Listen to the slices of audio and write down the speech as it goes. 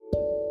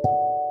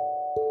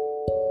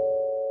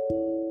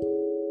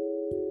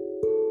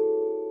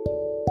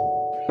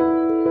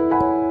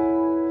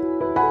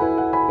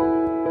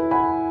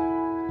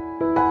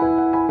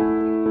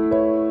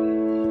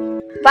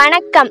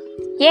வணக்கம்.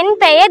 என்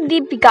பெயர்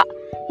தீபிகா.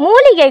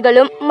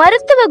 மூலிகைகளும்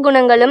மருத்துவ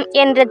குணங்களும்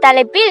என்ற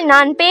தலைப்பில்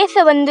நான்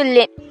பேச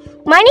வந்துள்ளேன்.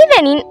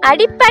 மனிதனின்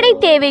அடிப்படை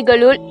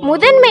தேவைகளுள்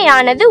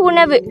முதன்மையானது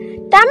உணவு.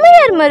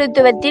 தமிழர்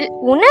மருத்துவத்தில்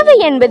உணவு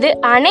என்பது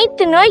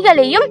அனைத்து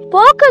நோய்களையும்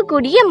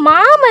போக்கக்கூடிய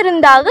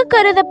மாமருந்தாக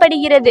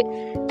கருதப்படுகிறது.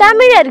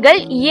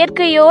 தமிழர்கள்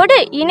இயற்கையோடு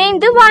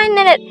இணைந்து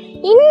வாழ்ந்தனர்,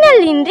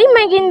 இன்னல் இன்றி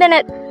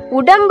மகிழ்ந்தனர்.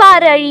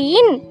 உடம்பார்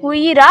அழியின்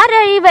உயிரார்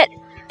அழிவர்,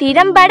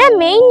 திறம்பட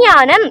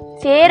மெய்ஞானம்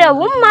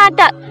சேரவும்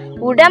மாட்டார்.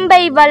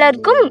 உடம்பை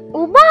வளர்க்கும்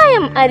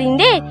உபாயம்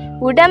அறிந்தே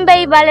உடம்பை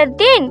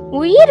வளர்த்தேன்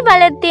உயிர்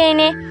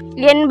வளர்த்தேனே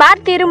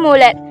என்பார்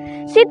திருமூலர்.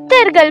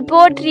 சித்தர்கள்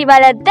போற்றி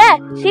வளர்த்த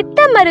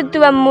சித்த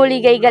மருத்துவ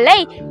மூலிகைகளை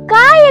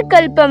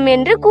காயகல்பம்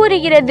என்று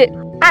கூறுகிறது.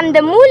 அந்த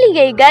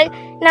மூலிகைகள்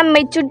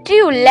நம்மை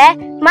சுற்றியுள்ள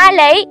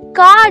மலை,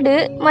 காடு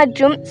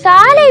மற்றும்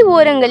சாலை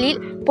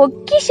ஓரங்களில்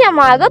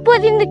பொக்கிஷமாக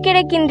பொதிந்து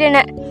கிடக்கின்றன.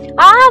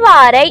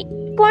 ஆவாரை,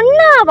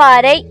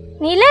 பொன்னாவாரை,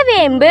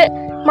 நிலவேம்பு,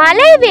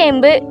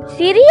 மலைவேம்பு,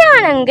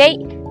 சிறியானங்கை,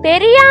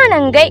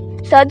 பெரியானங்கை,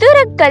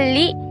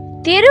 சதுரக்கல்லி,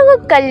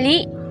 திருவுக்கல்லி,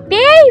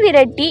 பேய்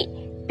விரட்டி,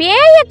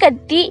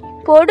 பேயக்கத்தி,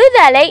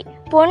 பொடுதலை,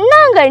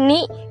 பொன்னாங்கண்ணி,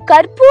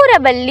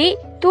 கற்பூரவல்லி,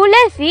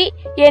 துளசி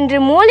என்று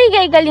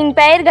மூலிகைகளின்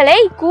பெயர்களை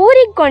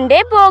கூறிக்கொண்டே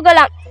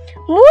போகலாம்.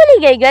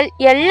 மூலிகைகள்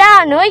எல்லா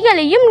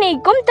நோய்களையும்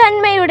நீக்கும்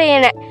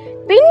தன்மையுடையன.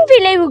 பின்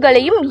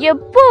விளைவுகளையும்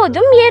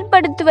எப்போதும்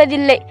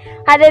ஏற்படுத்துவதில்லை.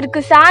 அதற்கு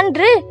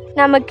சான்று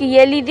நமக்கு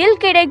எளிதில்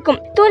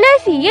கிடைக்கும்.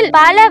 துளசியில்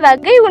பல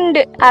வகை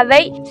உண்டு.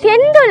 அவை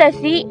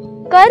செந்துளசி,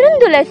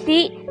 கருந்துளசி,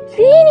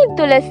 சீனி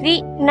துளசி,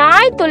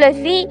 நாய்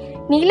துளசி,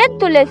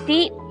 நிலத்துளசி,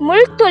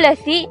 முள்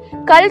துளசி,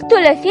 கல்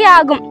துளசி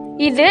ஆகும்.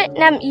 இது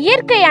நம்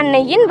இயற்கை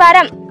அன்னையின்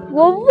வரம்.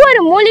 ஒவ்வொரு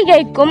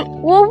மூலிகைக்கும்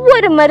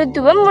ஒவ்வொரு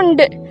மருத்துவம்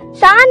உண்டு.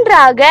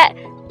 சான்றாக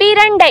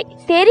பிரண்டை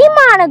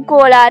செரிமான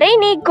கோளாறை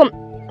நீக்கும்.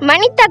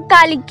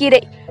 மணித்தக்காளி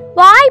கீரை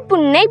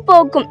வாய்ப்புண்ணை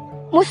போக்கும்.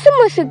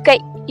 முசுமுசுக்கை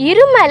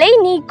இருமலை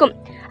நீக்கும்.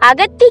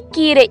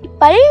 அகத்திக்கீரை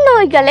பல்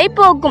நோய்களை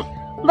போக்கும்.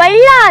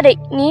 வல்லாரை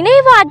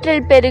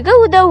நினைவாற்றல் பெருக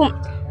உதவும்.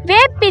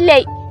 வேப்பிலை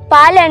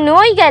பல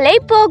நோய்களை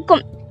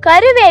போக்கும்.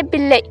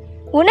 கருவேப்பிள்ளை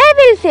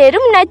உணவில்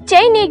சேரும்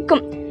நச்சை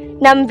நீக்கும்.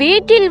 நம்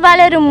வீட்டில்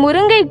வளரும்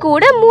முருங்கை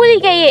கூட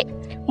மூலிகையே.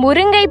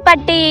 முருங்கை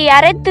பட்டையை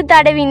அரைத்து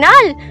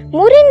தடவினால்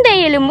முறிந்த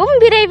எலும்பும்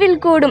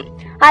விரைவில் கூடும்.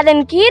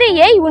 அதன்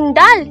கீரையை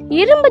உண்டால்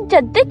இரும்பு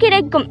சத்து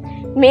கிடைக்கும்.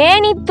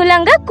 மேனி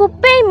துலங்க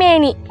குப்பை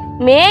மேனி,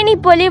 மேனி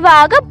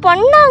பொலிவாக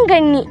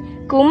பொன்னாங்கண்ணி,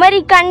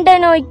 குமரி கண்ட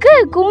நோய்க்கு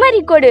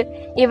குமரி கொடு.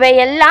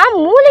 இவையெல்லாம்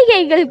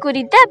மூலிகைகள்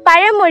குறித்த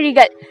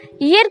பழமொழிகள்.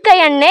 இயற்கை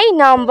அன்னை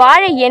நாம்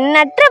வாழ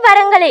எண்ணற்ற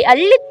வரங்களை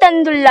அள்ளித்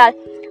தந்துள்ளாள்.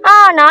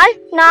 ஆனால்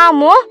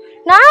நாமோ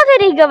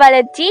நாகரிக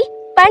வளர்ச்சி,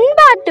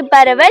 பண்பாட்டு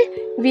பரவல்,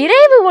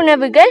 விரைவு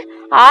உணவுகள்,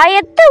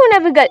 ஆயத்த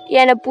உணவுகள்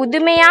என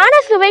புதுமையான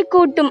சுவை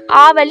கூட்டும்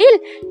ஆவலில்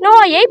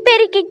நோயை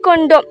பெருக்கிக்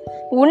கொண்டோம்.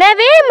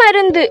 உணவே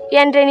மருந்து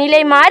என்ற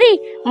நிலை மாறி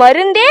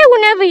மருந்தே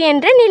உணவு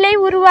என்ற நிலை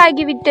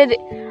உருவாகிவிட்டது.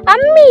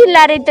 அம்மியில்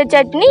அரைத்த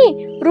சட்னி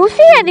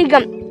ருசி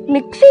அதிகம்,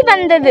 மிக்சி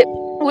வந்தது.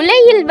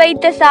 உலையில்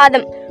வைத்த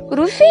சாதம்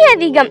ருசி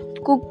அதிகம்,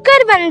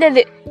 குக்கர்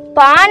வந்தது.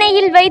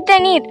 பானையில் வைத்த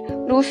நீர்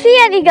ருசி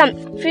அதிகம்,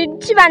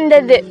 ஃப்ரிட்ஜ்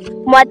வந்தது.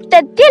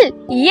 மொத்தத்தில்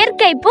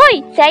இயற்கை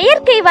போய்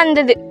செயற்கை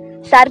வந்தது.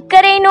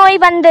 சர்க்கரை நோய்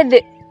வந்தது,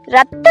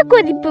 இரத்த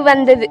கொதிப்பு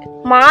வந்தது,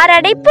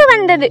 மாரடைப்பு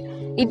வந்தது.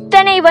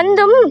 இத்தனை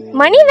வந்தும்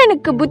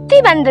மனிதனுக்கு புத்தி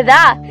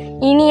வந்ததா?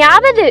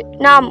 இனியாவது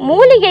நாம்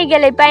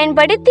மூலிகைகளை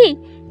பயன்படுத்தி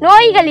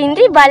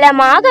நோய்களின்றி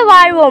வளமாக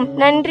வாழ்வோம்.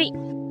 நன்றி.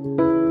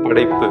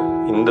 படைப்பு: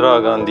 இந்திரா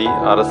காந்தி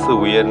அரசு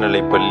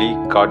உயர்நிலைப்பள்ளி,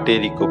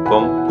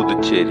 காட்டேரிக்குப்பம்,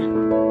 புதுச்சேரி.